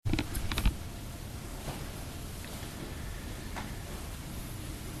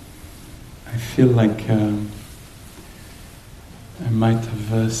feel like I might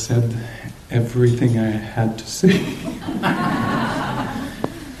have said everything I had to say.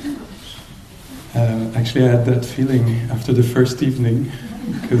 Actually, I had that feeling after the first evening,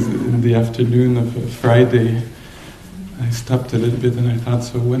 because in the afternoon of Friday, I stopped a little bit and I thought,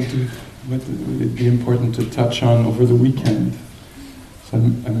 so what would it be important to touch on over the weekend? So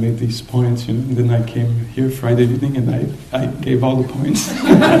I made these points, and then I came here Friday evening and I gave all the points.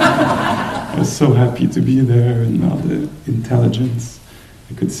 I was so happy to be there, and all the intelligence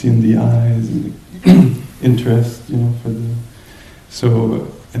I could see in the eyes, and the interest, for the... So,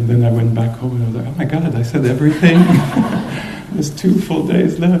 and then I went back home and I was like, oh my God, I said everything. There's 2 full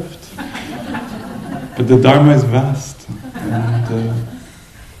days left. But the Dharma is vast.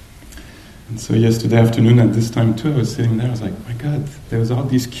 And so yesterday afternoon at this time too, I was sitting there, I was like, my God, there was all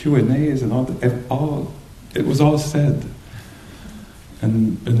these Q&As and it was all said.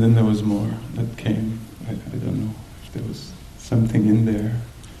 And then there was more that came. I don't know if there was something in there.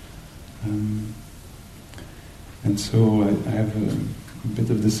 And so I have a bit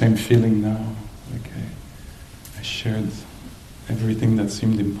of the same feeling now. Like I shared everything that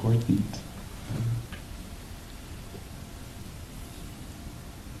seemed important.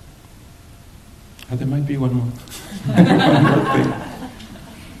 There might be one more, one more thing.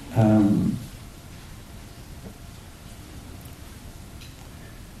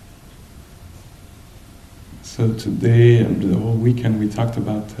 So today and the whole weekend we talked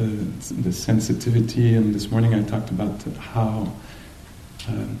about the sensitivity, and this morning I talked about how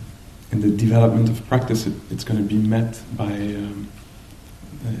in the development of practice it's going to be met by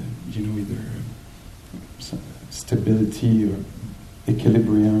either stability or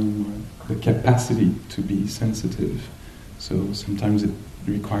equilibrium or the capacity to be sensitive. So sometimes it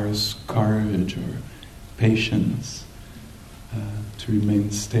requires courage or patience to remain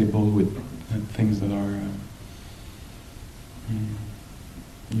stable with things that are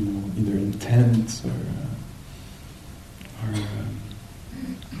either intense or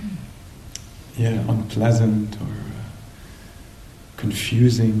unpleasant or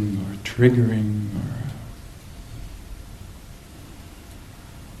confusing or triggering or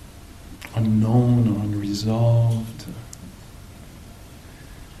unknown or unresolved,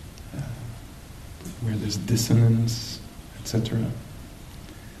 where there's dissonance, etc.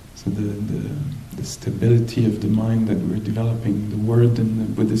 So the stability of the mind that we're developing, the word in the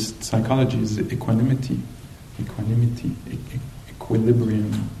Buddhist psychology is equanimity,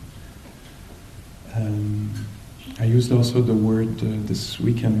 equilibrium. I used also the word this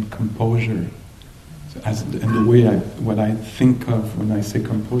weekend, composure. And the way what I think of when I say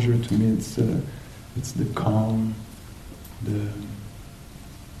composure, to me it's the calm, the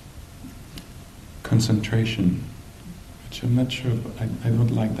concentration, which I'm not sure, but I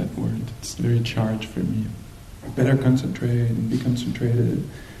don't like that word. It's very charged for me. Better concentrate and be concentrated.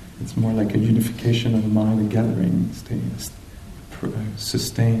 It's more like a unification of the mind, a gathering,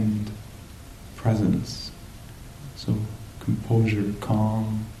 sustained presence. So composure,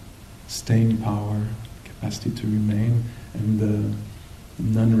 calm, staying power, capacity to remain, and the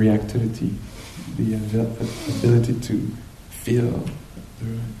non-reactivity, the ability to feel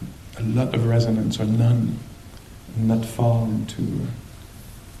a lot of resonance or none, and not fall into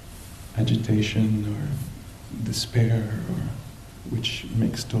agitation or despair, or which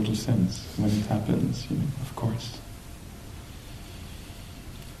makes total sense when it happens, of course.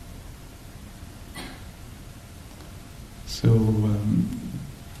 So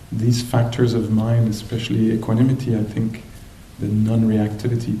these factors of mind, especially equanimity, I think, the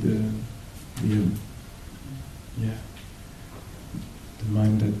non-reactivity, the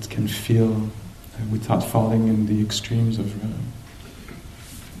mind that can feel without falling in the extremes of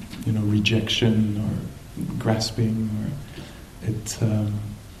rejection or grasping, or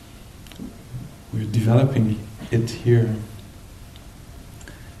we're developing it here,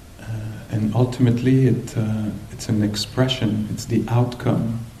 and ultimately it's an expression, it's the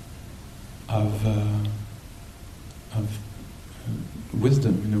outcome of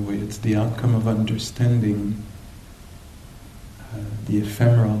wisdom, in a way. It's the outcome of understanding the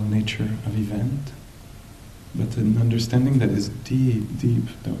ephemeral nature of event, but an understanding that is deep,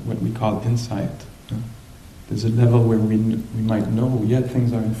 what we call insight. There's a level where we might know,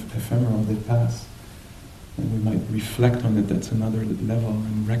 things are ephemeral, they pass, and we might reflect on it. That's another level,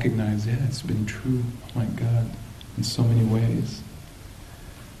 and recognize, it's been true, oh my God, in so many ways.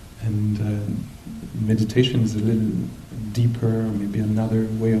 And meditation is a little deeper, maybe another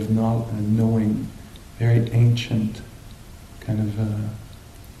way of knowing, very ancient, kind of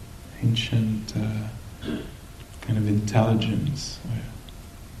intelligence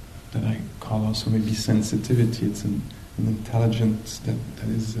that I call call also maybe sensitivity. It's an intelligence that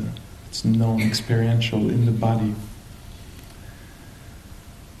is it's known, experiential in the body.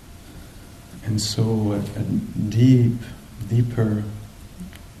 And so a deeper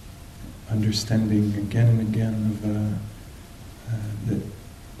understanding again and again of the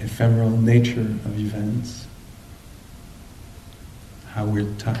ephemeral nature of events, how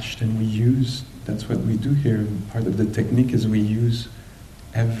we're touched, and we use, that's what we do here. Part of the technique is we use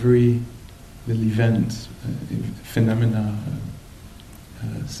every little event, phenomena,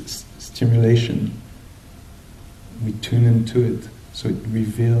 stimulation, we tune into it so it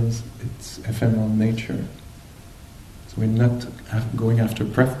reveals its ephemeral nature. So we're not going after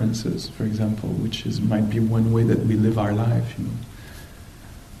preferences, for example, which might be one way that we live our life,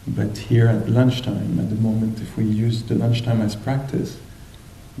 But here at lunchtime, at the moment, if we use the lunchtime as practice,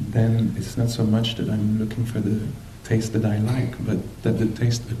 then it's not so much that I'm looking for the taste that I like, but that the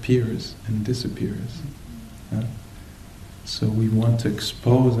taste appears and disappears. So we want to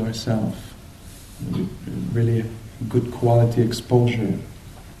expose ourselves, really good quality exposure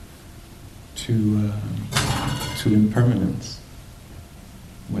to impermanence.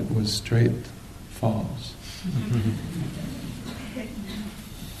 What was straight falls.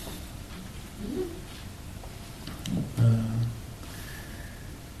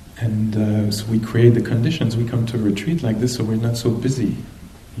 So we create the conditions. We come to a retreat like this, so we're not so busy,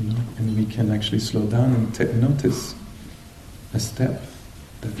 and we can actually slow down and notice a step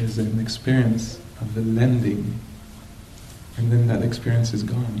that is an experience of the lending, and then that experience is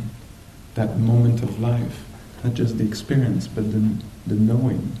gone. That moment of life, not just the experience, but the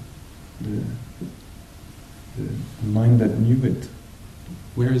knowing, the mind that knew it.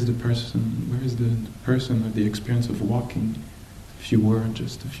 Where is the person? Where is the person of the experience of walking? If you were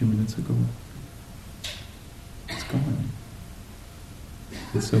just a few minutes ago, it's gone.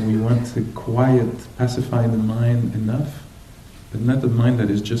 And so we want to pacify the mind enough, but not the mind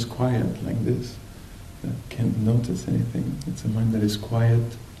that is just quiet like this, that can't notice anything. It's a mind that is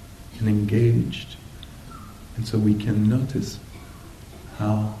quiet and engaged. And so we can notice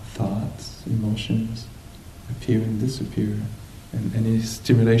how thoughts, emotions appear and disappear, and any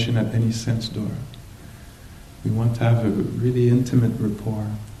stimulation at any sense door. We want to have a really intimate rapport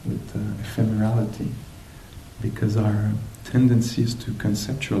with ephemerality, because our tendency is to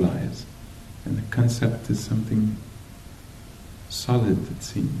conceptualize, and the concept is something solid, it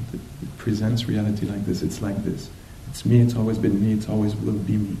seems. It presents reality like this. It's like this. It's me, it's always been me, it always will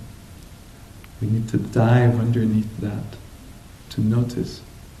be me. We need to dive underneath that to notice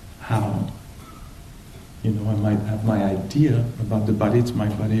how, I might have my idea about the body. It's my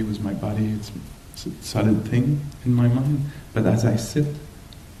body, it was my body, it's a solid thing in my mind. But as I sit,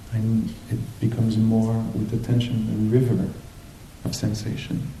 it becomes more, with attention, a river of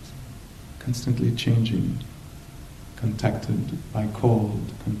sensations, constantly changing, contacted by cold,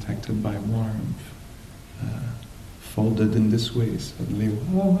 contacted by warmth, folded in this way, suddenly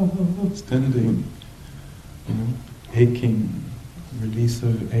standing, aching, release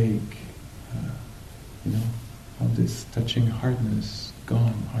of ache, all this touching hardness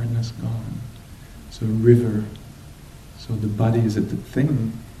gone. So river. So the body, is it the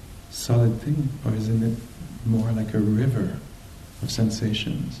thing, solid thing, or isn't it more like a river of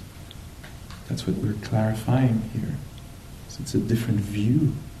sensations? That's what we're clarifying here. So it's a different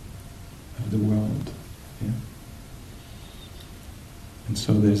view of the world. Yeah? And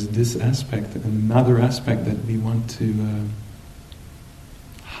so there's this aspect, and another aspect that we want to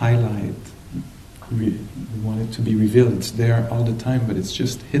highlight. We want it to be revealed. It's there all the time, but it's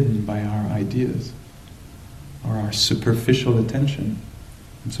just hidden by our ideas or our superficial attention.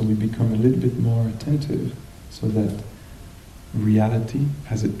 And so we become a little bit more attentive so that reality,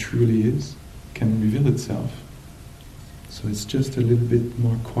 as it truly is, can reveal itself. So it's just a little bit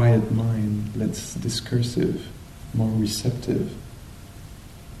more quiet mind, less discursive, more receptive,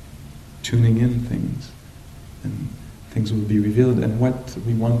 tuning in things, and things will be revealed. And what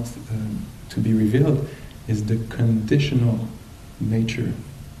we want to be revealed is the conditional nature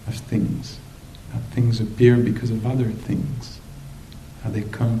of things, how things appear because of other things, how they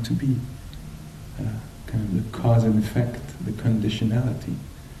come to be, kind of the cause and effect, the conditionality.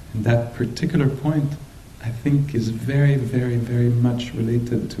 And that particular point, I think, is very, very, very much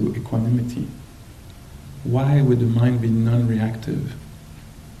related to equanimity. Why would the mind be non-reactive?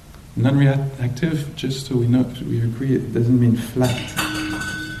 Non-reactive, just so we agree, it doesn't mean flat.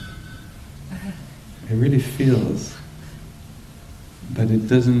 It really feels, but it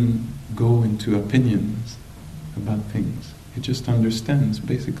doesn't go into opinions about things. It just understands,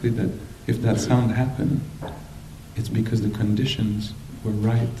 basically, that if that sound happened, it's because the conditions were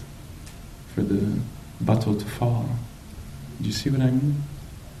right for the bottle to fall. Do you see what I mean?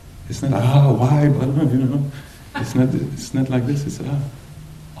 It's not, why, It's not like this. It's,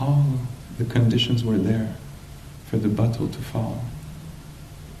 all the conditions were there for the bottle to fall.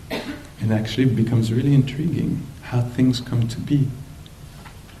 And actually it becomes really intriguing how things come to be.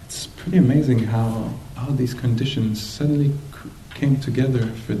 It's pretty amazing how all these conditions suddenly came together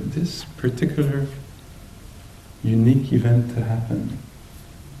for this particular unique event to happen.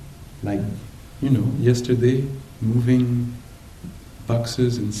 Like, yesterday, moving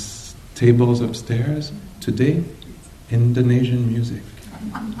boxes and tables upstairs. Today, Indonesian music.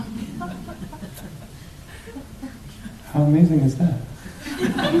 How amazing is that?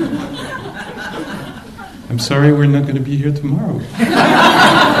 I'm sorry we're not going to be here tomorrow.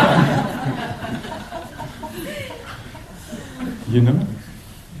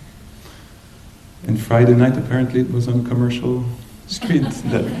 And Friday night, apparently, it was on Commercial Street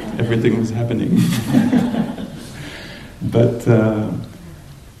that everything was happening. But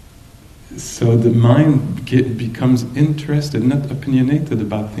so the mind becomes interested, not opinionated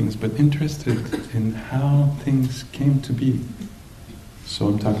about things, but interested in how things came to be. So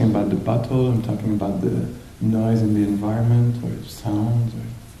I'm talking about the bottle, I'm talking about the noise in the environment, or sounds,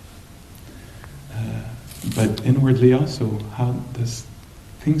 but inwardly also, how does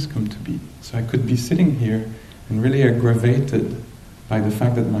things come to be? So I could be sitting here and really aggravated by the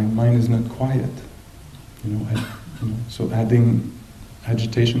fact that my mind is not quiet. So adding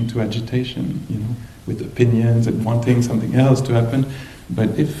agitation to agitation, with opinions and wanting something else to happen.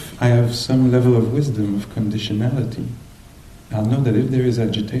 But if I have some level of wisdom, of conditionality, I'll know that if there is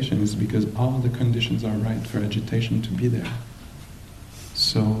agitation, it's because all the conditions are right for agitation to be there.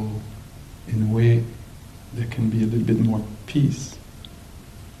 So, in a way, there can be a little bit more peace.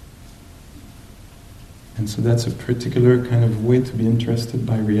 And so that's a particular kind of way to be interested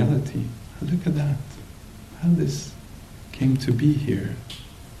by reality. Look at that. How this came to be here,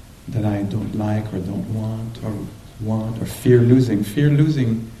 that I don't like or don't want or fear losing. Fear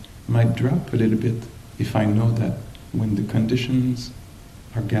losing might drop a little bit if I know that when the conditions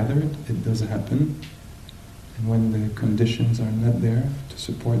are gathered, it does happen. And when the conditions are not there to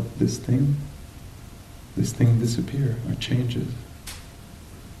support this thing disappears or changes.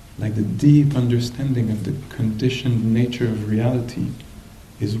 Like the deep understanding of the conditioned nature of reality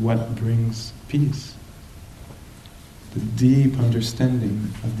is what brings peace. The deep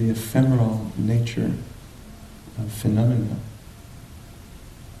understanding of the ephemeral nature of phenomena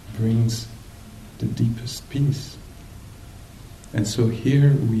brings the deepest peace. And so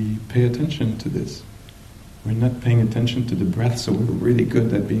here we pay attention to this. We're not paying attention to the breath, so we're really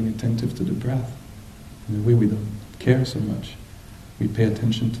good at being attentive to the breath. In a way we don't care so much. We pay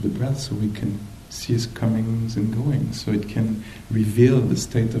attention to the breath so we can see its comings and goings, so it can reveal the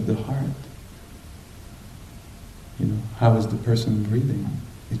state of the heart. How is the person breathing?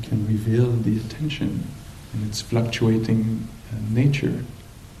 It can reveal the attention and its fluctuating nature.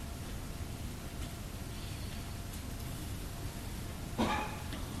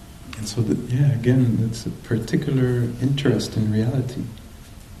 And so again, that's a particular interest in reality,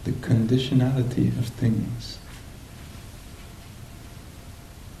 the conditionality of things.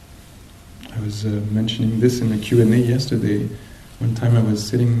 I was mentioning this in a Q&A yesterday. One time I was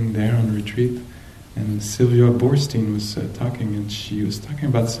sitting there on retreat, and Sylvia Borstein was talking, and she was talking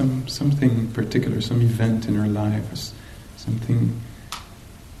about something particular, some event in her life, or something,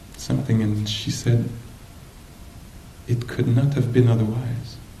 and she said, it could not have been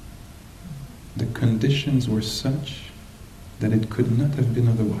otherwise. The conditions were such that it could not have been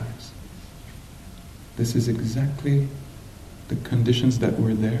otherwise. This is exactly the conditions that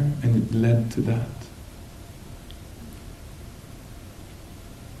were there, and it led to that.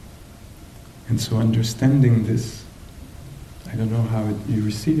 And so understanding this, I don't know how you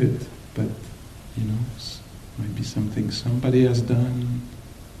receive it, but it might be something somebody has done,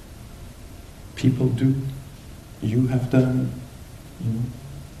 people do, you have done,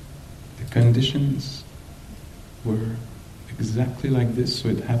 The conditions were exactly like this, so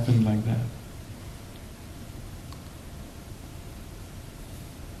it happened like that.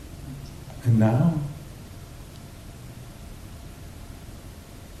 And now,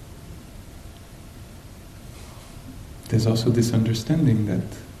 there's also this understanding that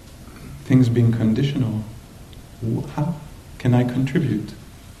things being conditional, how can I contribute?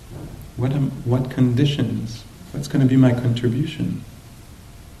 What conditions? What's going to be my contribution?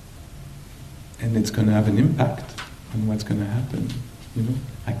 And it's going to have an impact on what's going to happen.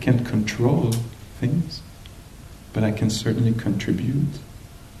 I can't control things, but I can certainly contribute.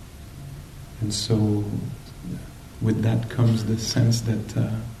 And so, with that comes the sense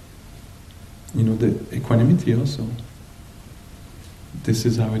that the equanimity also. This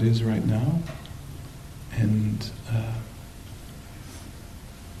is how it is right now, and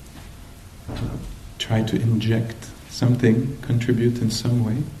try to inject something, contribute in some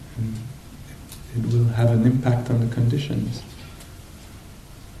way, and it will have an impact on the conditions.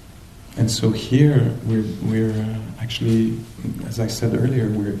 And so here we're actually, as I said earlier,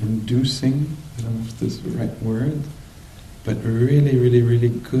 we're inducing, I don't know if this is the right word, but really, really, really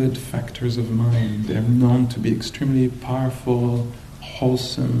good factors of mind. They're known to be extremely powerful,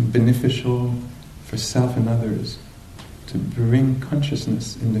 wholesome, beneficial for self and others, to bring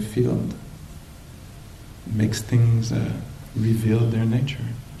consciousness in the field. It makes things reveal their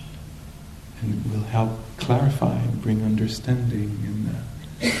nature, and it will help clarify, bring understanding,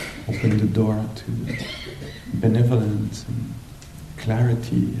 and open the door to benevolence and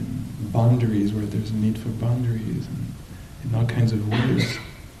clarity and boundaries where there's a need for boundaries, and in all kinds of ways.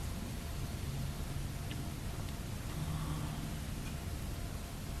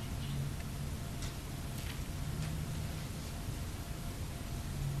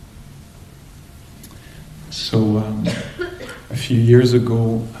 So a few years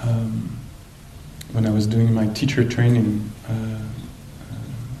ago, when I was doing my teacher training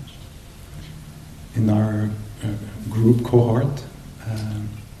in our group cohort,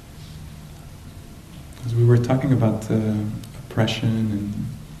 as we were talking about oppression and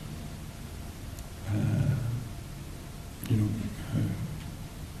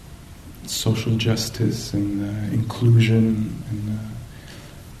social justice and inclusion, and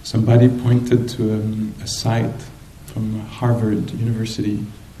somebody pointed to a site from Harvard University.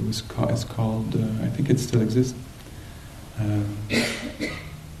 It's called, I think it still exists,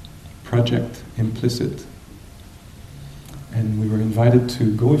 Project Implicit. And we were invited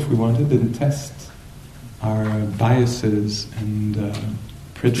to go if we wanted and test our biases and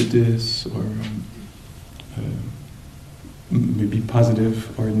prejudice, or maybe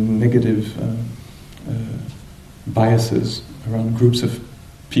positive or negative biases around groups of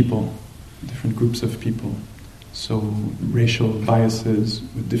people, different groups of people. So racial biases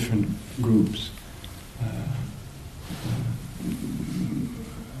with different groups,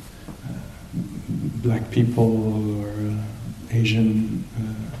 black people or Asian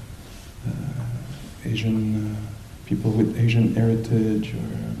people with Asian heritage,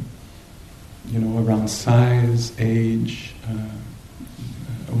 or around size, age,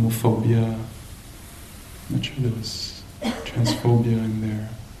 homophobia. I'm not sure there was transphobia in there.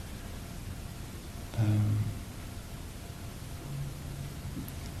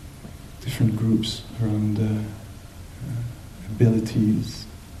 Different groups around abilities.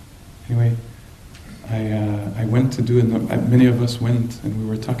 Anyway, I went to do it. Many of us went, and we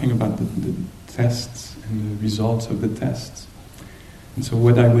were talking about the tests and the results of the tests. And so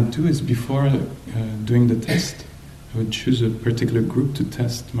what I would do is, before doing the test, I would choose a particular group to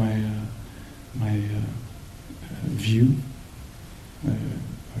test my view,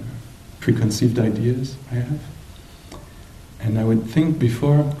 preconceived ideas I have. And I would think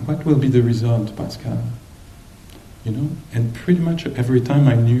before, what will be the result, Pascal? And pretty much every time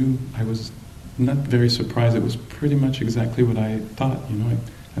I knew, I was not very surprised. It was pretty much exactly what I thought.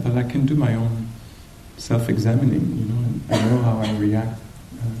 I thought I can do my own self-examining. And I know how I react,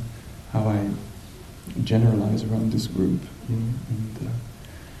 how I generalize around this group.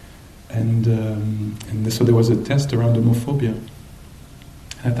 So there was a test around homophobia.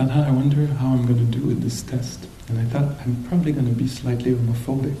 And I thought, I wonder how I'm going to do with this test. And I thought, I'm probably going to be slightly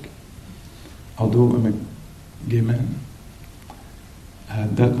homophobic, although I'm a gay man.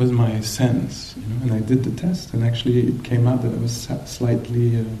 That was my sense, and I did the test, and actually it came out that I was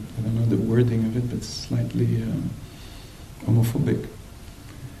slightly, I don't know the wording of it, but slightly homophobic.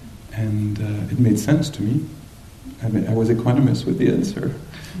 And it made sense to me. I was equanimous with the answer,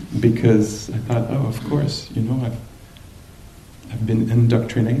 because I thought, of course, I've been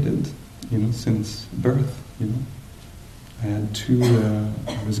indoctrinated, since birth, I had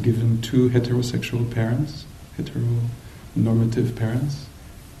I was given two heterosexual parents, heteronormative parents,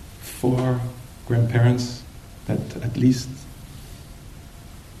 4 grandparents that at least,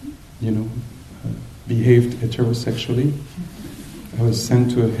 behaved heterosexually. I was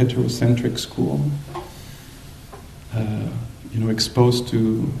sent to a heterocentric school, exposed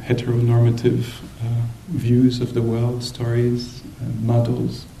to heteronormative views of the world, stories,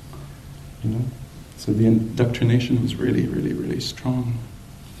 models, So the indoctrination was really, really, really strong.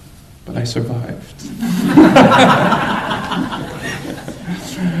 But I survived.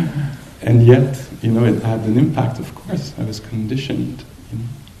 And yet, it had an impact, of course. I was conditioned,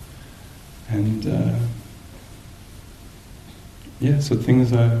 And so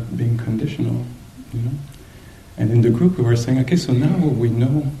things are being conditional, you know. And in the group we were saying, okay, so now we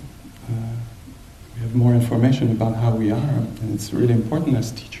know, we have more information about how we are, and it's really important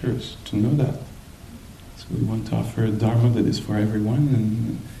as teachers to know that. So we want to offer a Dharma that is for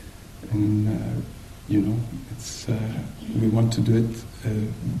everyone, and you know, it's we want to do it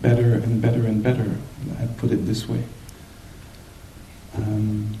better and better and better. I put it this way.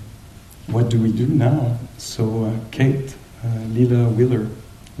 What do we do now? So Kate, Lila Wheeler,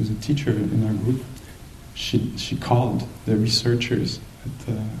 who's a teacher in our group, she called the researchers,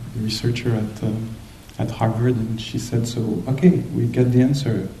 the researcher at Harvard, and she said, so okay, we get the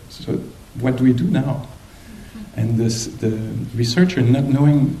answer. So what do we do now? And the researcher, not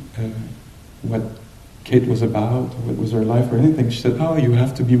knowing what Kate was about, or what was her life or anything, she said, oh, you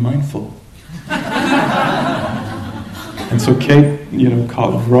have to be mindful. And so Kate,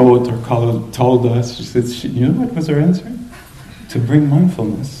 told us, she said, you know what was her answer? To bring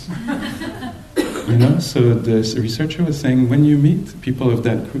mindfulness. You know, so the researcher was saying, when you meet people of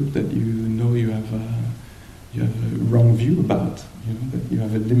that group that you know you have a wrong view about, you know, that you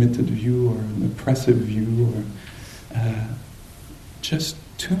have a limited view or an oppressive view, or just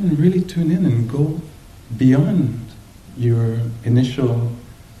really tune in and go beyond your initial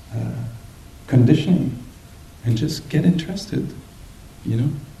conditioning and just get interested, you know,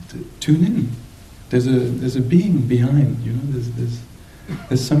 tune in. There's a being behind, you know,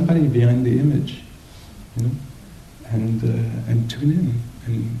 there's somebody behind the image, you know, and tune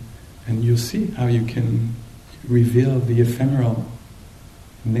in, and you'll see how you can reveal the ephemeral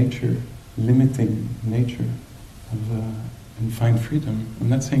nature, limiting nature of and find freedom. I'm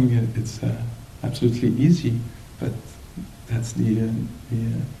not saying it's absolutely easy, but that's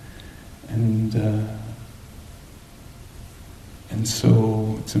and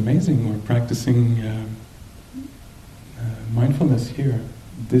so it's amazing. We're practicing mindfulness here.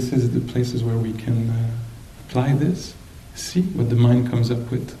 This is the places where we can apply this, see what the mind comes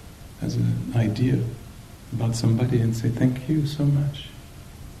up with as an idea about somebody, and say, thank you so much.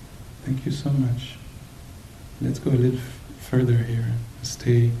 Thank you so much. Let's go a little further here.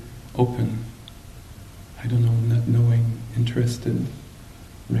 Stay open. I don't know, not knowing, interested,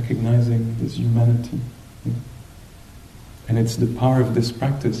 recognizing this humanity. You know? And it's the power of this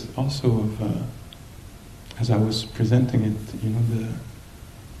practice also of, as I was presenting it, you know, the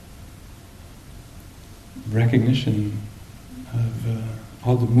recognition of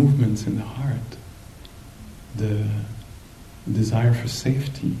all the movements in the heart, the desire for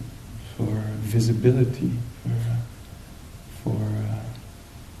safety, for visibility, for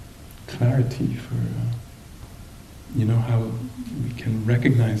clarity, for you know, how we can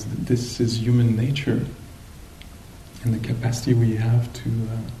recognize that this is human nature, and the capacity we have to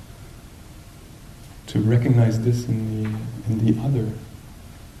recognize this in the other,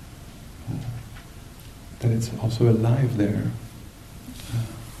 that it's also alive there.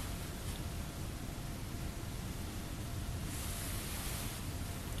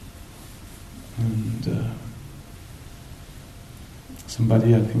 And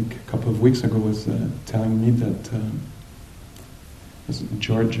somebody, I think, a couple of weeks ago was telling me that was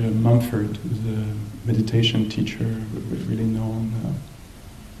George Mumford, who's a meditation teacher, really known,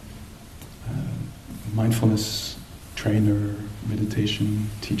 mindfulness trainer, meditation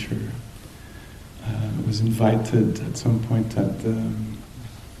teacher, was invited at some point at the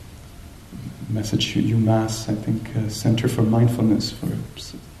Massachusetts, UMass, I think, Center for Mindfulness for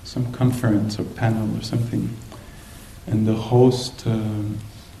some conference or panel or something. And the host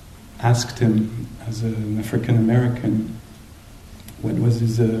asked him, as an African American, what was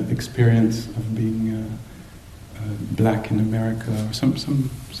his experience of being black in America, or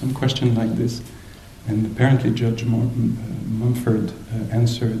some question like this. And apparently Judge Mumford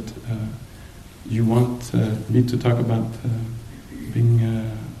answered, you want me to talk about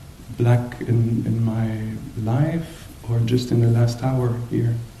being black in my life, or just in the last hour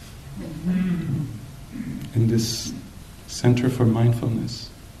here? In this Center for Mindfulness.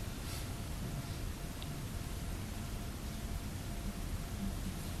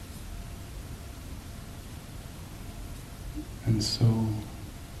 And so,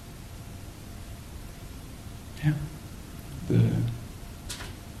 yeah, the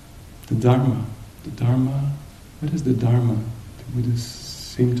Dharma. The Dharma, what is the Dharma? The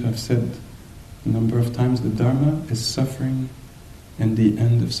Buddhists seem to have said a number of times, the Dharma is suffering and the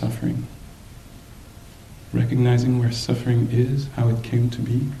end of suffering. Recognizing where suffering is, how it came to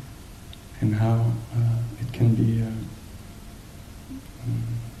be, and how it can be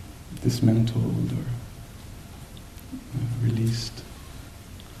dismantled or released.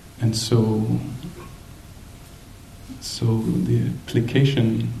 And so So the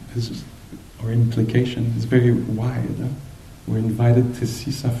application is, or implication is very wide. We're invited to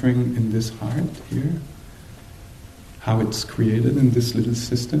see suffering in this heart here, how it's created in this little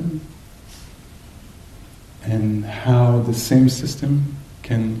system, and how the same system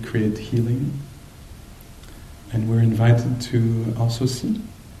can create healing. And we're invited to also see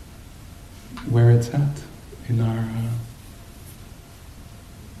where it's at in our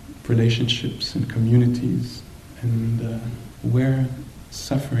relationships and communities, and where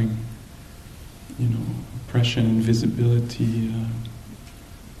suffering, oppression, invisibility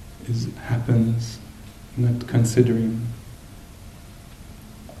happens, not considering.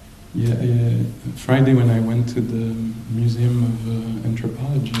 Friday when I went to the Museum of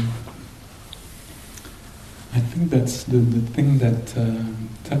Anthropology, I think that's the thing that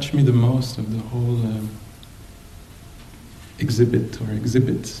touched me the most of the whole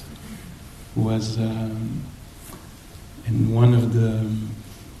exhibits was in one of the,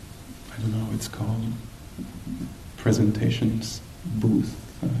 I don't know what it's called, presentations, booth,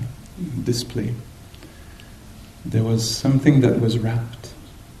 display. There was something that was wrapped.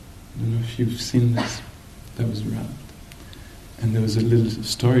 I don't know if you've seen this. That was wrapped. And there was a little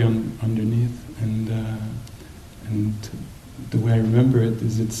story underneath, and the way I remember it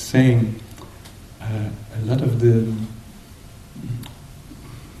is it's saying a lot of the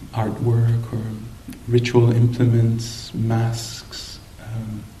artwork or ritual implements, masks,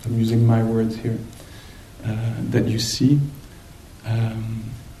 I'm using my words here, that you see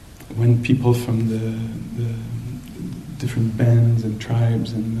when people from the different bands and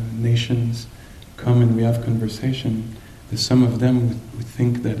tribes and nations come and we have conversation, some of them would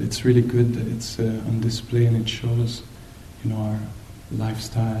think that it's really good that it's on display and it shows, our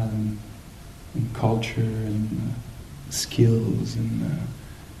lifestyle and culture and skills and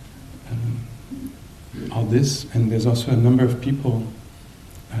all this. And there's also a number of people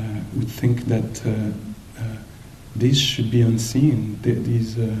would think that these should be unseen.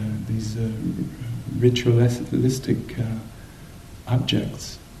 These ritualistic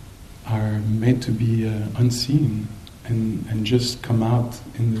objects are made to be unseen and just come out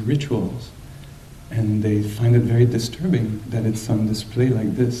in the rituals. And they find it very disturbing that it's on display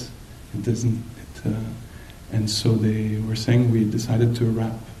like this. It doesn't. And so they were saying we decided to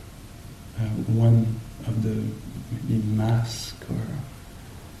wrap one of the maybe mask or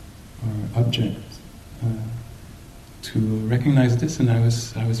object to recognize this. And I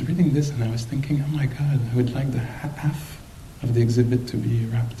was reading this and I was thinking, oh my God, I would like the half of the exhibit to be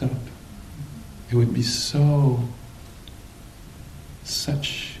wrapped up. It would be such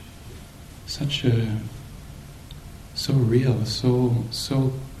a so real, so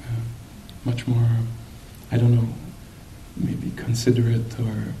much more, I don't know, maybe considerate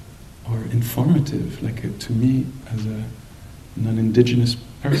or informative. Like to me, as a non-indigenous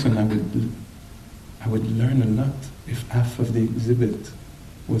person, I would learn a lot if half of the exhibit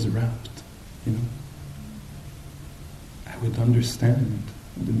was wrapped. I would understand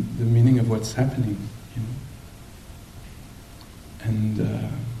the meaning of what's happening. And the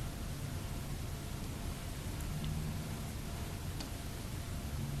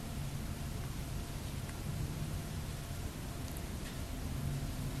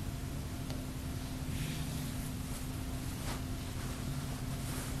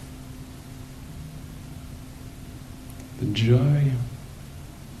joy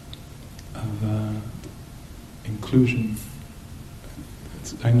of inclusion.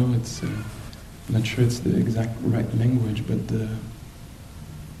 I know it's, I'm not sure it's the exact right language, but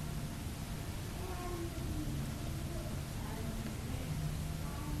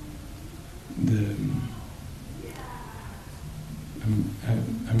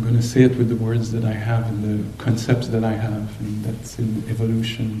I'm going to say it with the words that I have and the concepts that I have, and that's in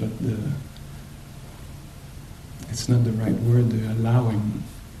evolution, but it's not the right word, the allowing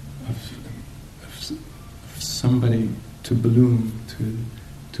of somebody to bloom,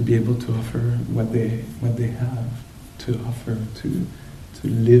 to be able to offer what they have to offer, to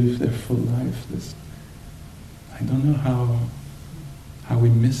live their full life. I don't know how we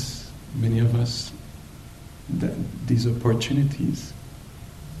miss, many of us, these opportunities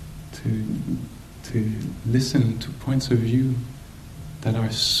to listen to points of view that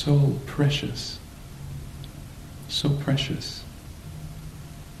are so precious. So precious.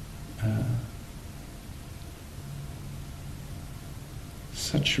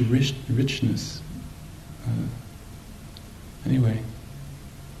 Such richness. Anyway,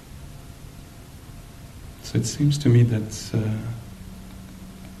 so it seems to me that's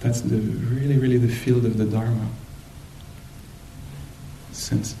really the field of the Dharma.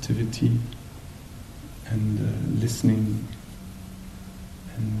 Sensitivity and listening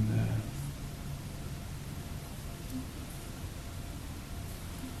and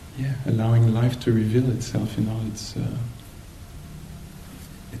allowing life to reveal itself in all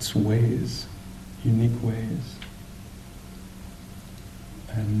its ways, unique ways.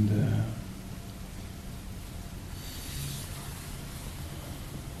 And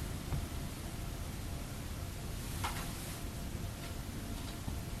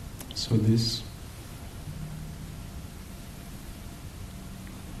so this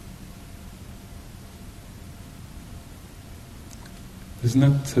there's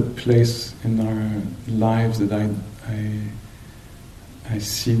not a place in our lives that I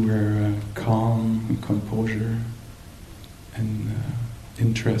see where calm and composure and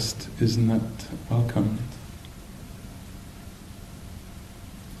interest is not welcomed.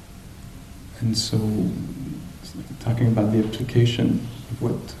 And so, talking about the application of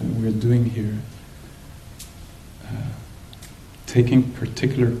what we're doing here, taking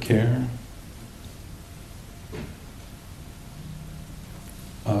particular care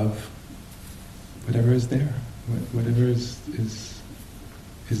of whatever is there, whatever is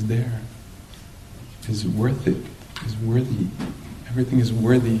there, is worth it, is worthy. Everything is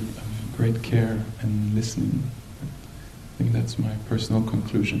worthy of great care and listening. I think that's my personal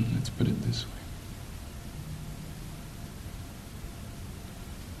conclusion. Let's put it this way.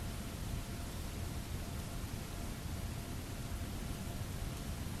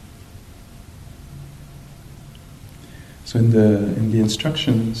 So in the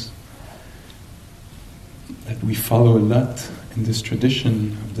instructions that we follow a lot in this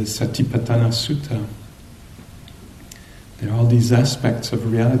tradition of the Satipatthana Sutta, there are all these aspects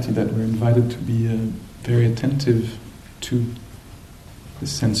of reality that we're invited to be very attentive to. The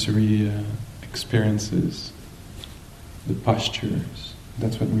sensory experiences, the postures.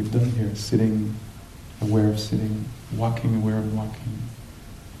 That's what we've done here. Sitting, aware of sitting. Walking, aware of walking.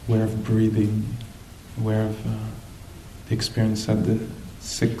 Aware of breathing. Aware of the experience at the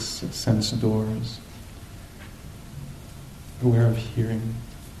 6 sense doors. Aware of hearing.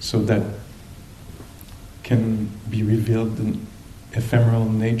 So that can be revealed the ephemeral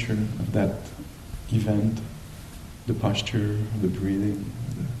nature of that event, the posture, the breathing,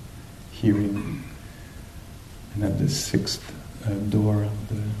 the hearing, and at the 6th door,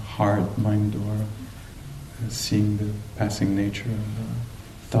 the heart, mind door, seeing the passing nature of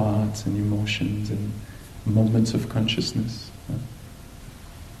thoughts and emotions and moments of consciousness.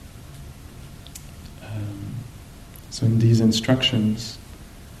 So in these instructions,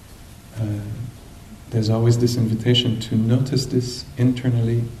 there's always this invitation to notice this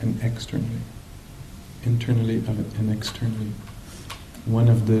internally and externally. Internally and externally. One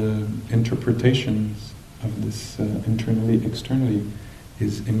of the interpretations of this internally, externally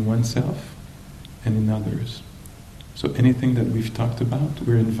is in oneself and in others. So anything that we've talked about,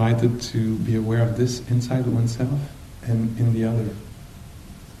 we're invited to be aware of this inside oneself and in the other,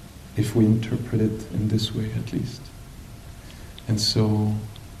 if we interpret it in this way at least. And so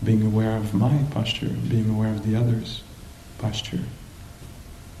being aware of my posture, being aware of the other's posture,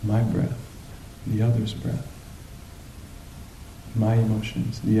 my breath, the other's breath, my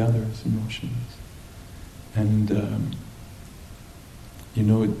emotions, the other's emotions. And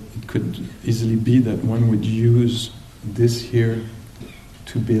it could easily be that one would use this here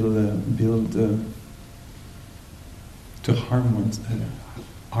to build to harm one's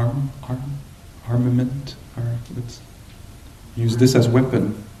armament, or let's use this as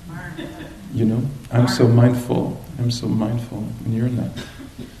weapon. I'm so mindful, and you're not.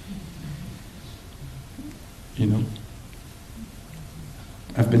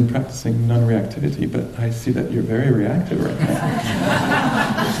 I've been practicing non-reactivity, but I see that you're very reactive right now.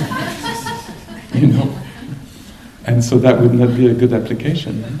 And so that would not be a good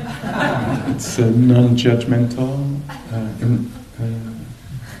application. It's a non-judgmental,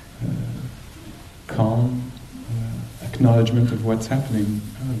 calm acknowledgement of what's happening.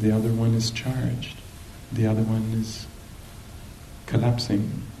 The other one is charged. The other one is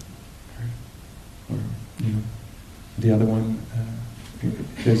collapsing. Or the other one,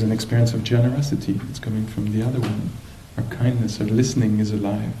 there's an experience of generosity. It's coming from the other one. Or kindness or listening is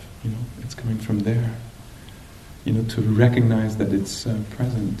alive. It's coming from there. To recognize that it's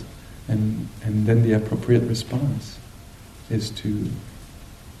present, and then the appropriate response is to,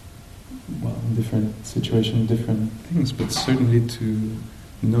 in different situations, different things, but certainly to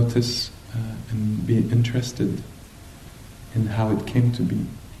notice and be interested in how it came to be,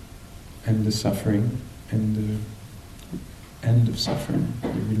 and the suffering, and the end of suffering, the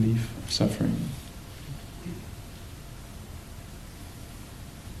relief of suffering.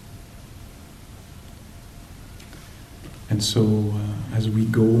 And so as we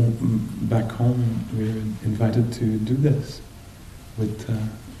go back home, we're invited to do this with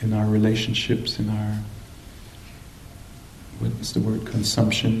in our relationships, in our, what's the word,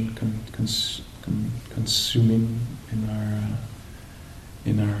 consumption, consuming,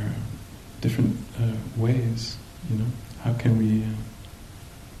 in our different ways. You know, how can we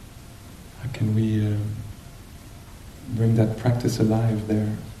bring that practice alive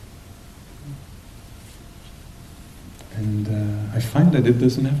there? And I find that it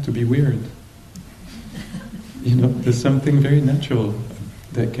doesn't have to be weird. You know, there's something very natural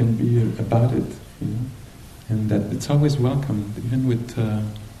that can be about it, you know, and that it's always welcomed, even with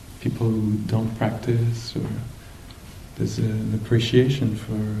people who don't practice, or there's an appreciation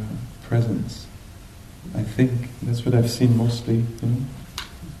for presence. I think that's what I've seen mostly, you know.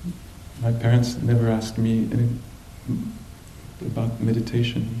 My parents never asked me about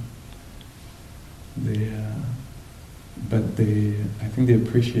meditation. But I think they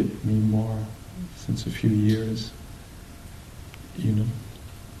appreciate me more since a few years, you know.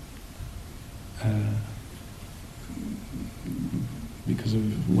 Because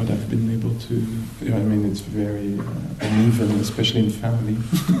of what I've been able to, you know, I mean, it's very uneven, especially in family.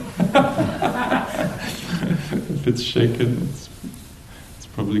 If it's shaken, it's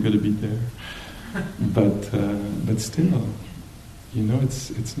probably going to be there. But still, you know,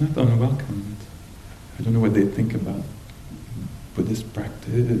 it's not unwelcomed. I don't know what they think about Buddhist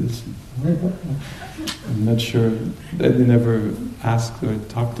practice. I'm not sure. They never asked or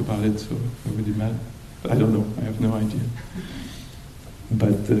talked about it, so I really matter. I don't know. I have no idea.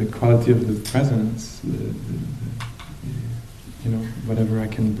 But the quality of the presence, you know, whatever I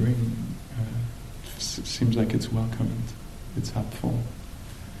can bring, seems like it's welcomed. It's helpful.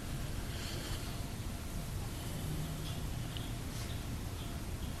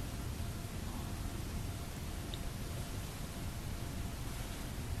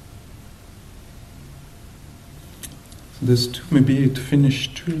 There's maybe to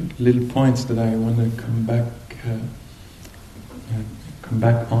finish two little points that I want to come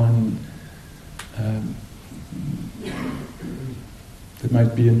back on that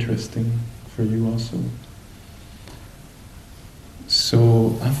might be interesting for you also.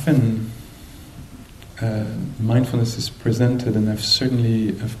 So often mindfulness is presented, and I've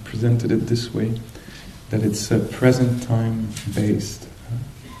presented it this way, that it's present time based.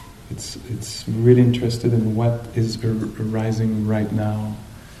 It's really interested in what is arising right now,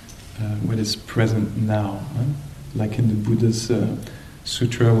 what is present now. Like in the Buddha's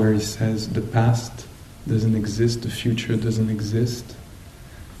sutra where he says the past doesn't exist, the future doesn't exist.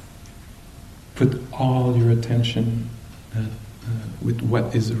 Put all your attention with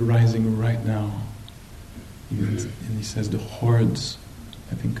what is arising right now. And he says the hordes,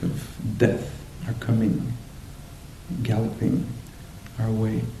 I think, of death are coming, galloping our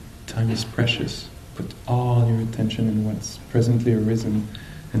way. Time is precious. Put all your attention in what's presently arisen.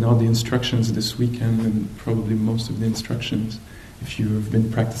 And all the instructions this weekend, and probably most of the instructions, if you have been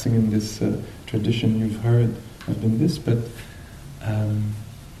practicing in this tradition, you've heard have been this. But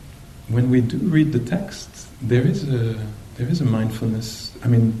when we do read the text, there is a mindfulness. I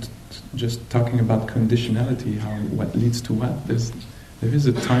mean, just talking about conditionality, what leads to what. There is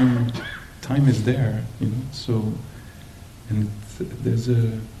a time. Time is there, you know. So, and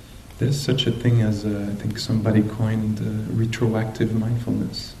there's such a thing as I think somebody coined retroactive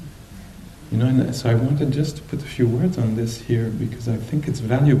mindfulness. You know, and so I wanted just to put a few words on this here because I think it's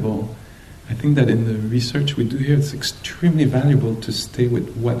valuable. I think that in the research we do here, it's extremely valuable to stay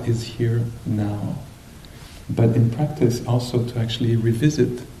with what is here now. But in practice also to actually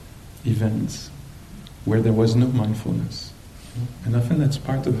revisit events where there was no mindfulness. And often that's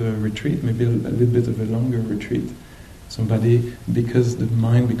part of a retreat, maybe a little bit of a longer retreat. Somebody, because the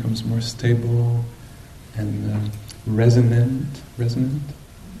mind becomes more stable and resonant,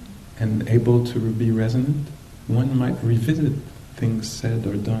 and able to be resonant, one might revisit things said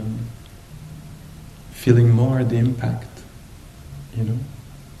or done, feeling more the impact, you know.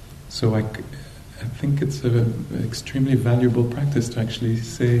 So I think it's an extremely valuable practice to actually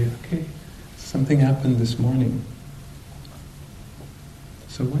say, okay, something happened this morning.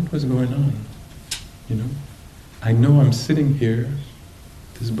 So what was going on, you know? I know I'm sitting here,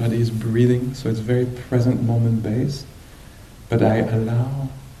 this body is breathing, so it's very present moment based, but I allow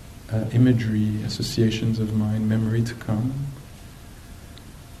imagery, associations of mind, memory to come,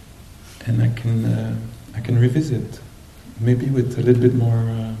 and I can revisit, maybe with a little bit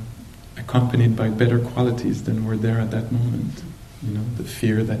more accompanied by better qualities than were there at that moment. You know, the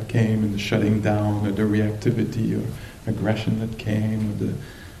fear that came, and the shutting down, or the reactivity, or aggression that came, or the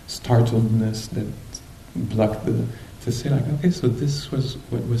startledness that blocked the to say like, okay, so this was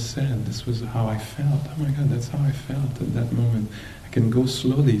what was said, this was how I felt. Oh my God, that's how I felt at that moment. I can go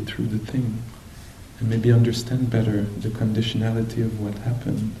slowly through the thing and maybe understand better the conditionality of what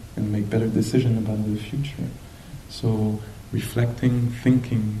happened and make better decisions about the future. So reflecting,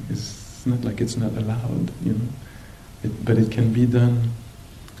 thinking is not like it's not allowed, but it can be done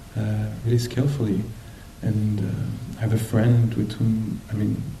really skillfully. And I have a friend with whom,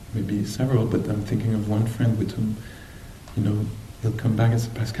 maybe several, but I'm thinking of one friend with whom, he'll come back and say,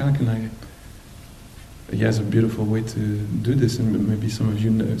 Pascal, he has a beautiful way to do this, and maybe some of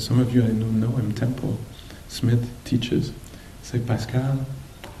you I know him, Temple Smith teaches. Say, Pascal,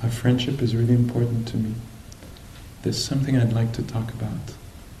 our friendship is really important to me. There's something I'd like to talk about.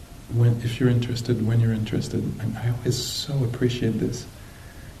 If you're interested, when you're interested. And I always so appreciate this.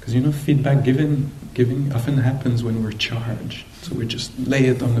 Because feedback giving often happens when we're charged. So we just lay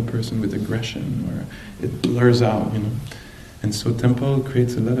it on the person with aggression, or it blurs out, And so Temple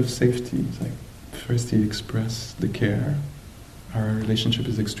creates a lot of safety. It's like, first he expresses the care. Our relationship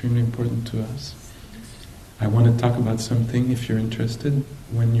is extremely important to us. I want to talk about something, if you're interested,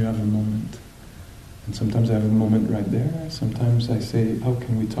 when you have a moment. And sometimes I have a moment right there. Sometimes I say,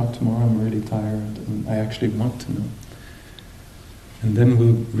 can we talk tomorrow? I'm really tired, and I actually want to know. And then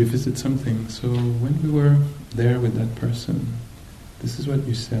we'll revisit something. So when we were there with that person, this is what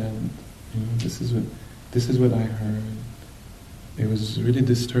you said. This is what I heard. It was really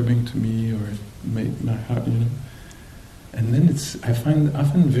disturbing to me, or it made my heart, And then I find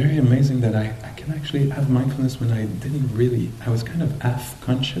often very amazing that I can actually have mindfulness when I didn't really. I was kind of half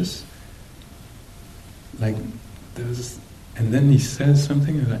conscious. Like and then he says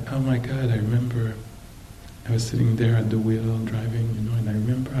something, and oh my God, I remember. I was sitting there at the wheel driving, and I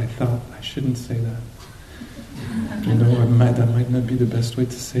remember I thought I shouldn't say that. That might not be the best way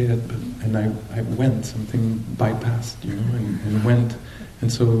to say it, and I went, something bypassed, and went.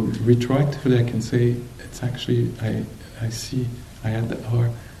 And so retroactively I can say, it's actually, I see, I had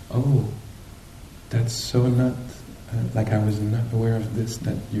that's so not, like I was not aware of this,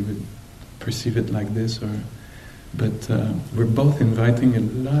 that you would perceive it like this, but we're both inviting a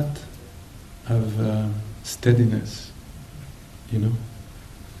lot of steadiness,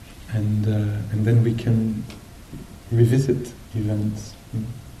 and then we can revisit events.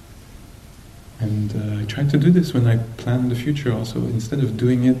 And I try to do this when I plan the future also. Instead of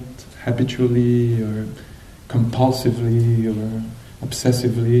doing it habitually or compulsively or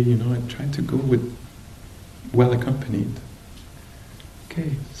obsessively, I try to go with well accompanied.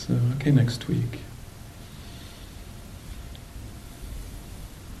 Okay, next week.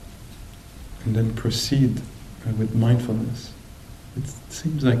 And then proceed with mindfulness. It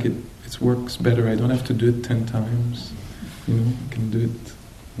seems like it works better. I don't have to do it 10 times. I can do it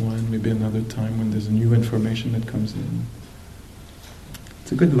one, maybe another time when there's new information that comes in.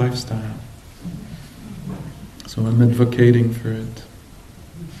 It's a good lifestyle. So I'm advocating for it.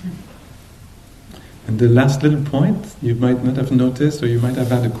 And the last little point, you might not have noticed, or you might have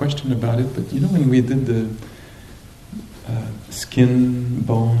had a question about it, but when we did the skin,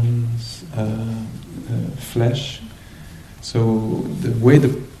 bones, flesh, so the way the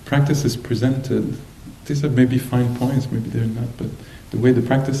practice is presented, these are maybe fine points, maybe they're not, but the way the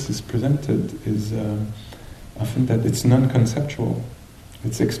practice is presented is often that it's non-conceptual,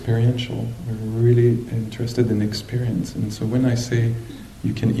 it's experiential. We're really interested in experience. And so when I say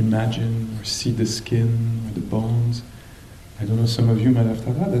you can imagine or see the skin or the bones, I don't know, some of you might have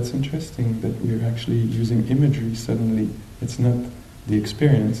thought, that's interesting that we're actually using imagery suddenly. It's not the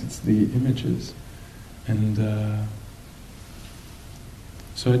experience, it's the images. And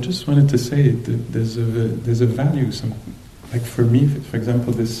so I just wanted to say that there's a value. Like for me, for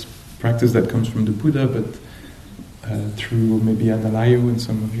example, this practice that comes from the Buddha, but through maybe Analayo, and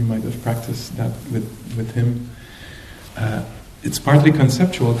some of you might have practiced that with him. It's partly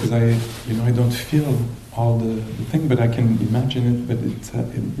conceptual because I don't feel all the thing, but I can imagine it. But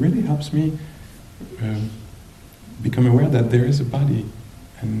it really helps me become aware that there is a body,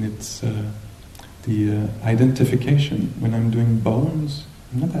 and it's the identification. When I'm doing bones,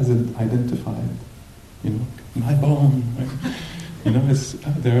 I'm not as identified. My bone. Right?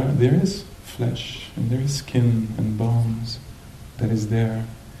 There is flesh and there is skin and bones that is there.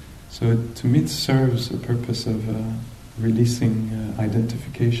 So to me, it serves a purpose of releasing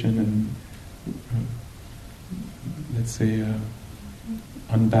identification and, let's say,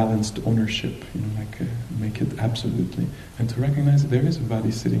 unbalanced ownership. Make it absolutely, and to recognize that there is a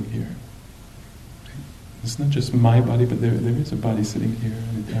body sitting here. It's not just my body, but there is a body sitting here,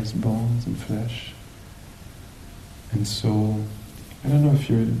 and it has bones and flesh. And so, I don't know if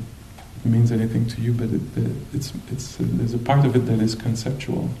means anything to you, but there's a part of it that is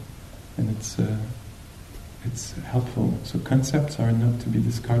conceptual, and it's helpful. So concepts are not to be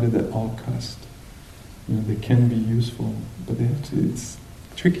discarded at all cost. They can be useful, but they have to. It's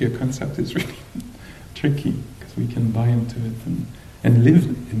tricky. A concept is really tricky because we can buy into it and live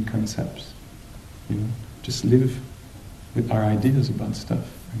in concepts. Just live with our ideas about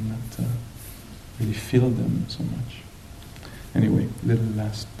stuff and not really feel them so much. Anyway, little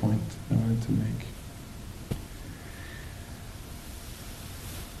last point I wanted to make.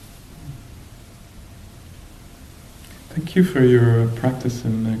 Thank you for your practice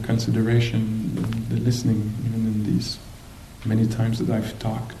and consideration and the listening, even in these many times that I've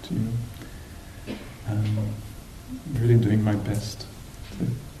talked. Really doing my best to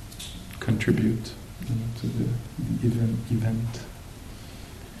contribute to the event.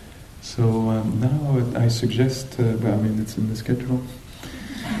 So now I suggest, it's in the schedule,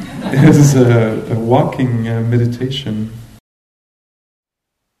 is a walking meditation.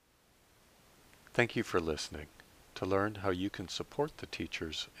 Thank you for listening. To learn how you can support the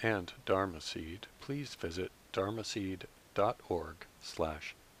teachers and Dharma Seed, please visit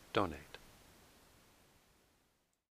dharmaseed.org/donate.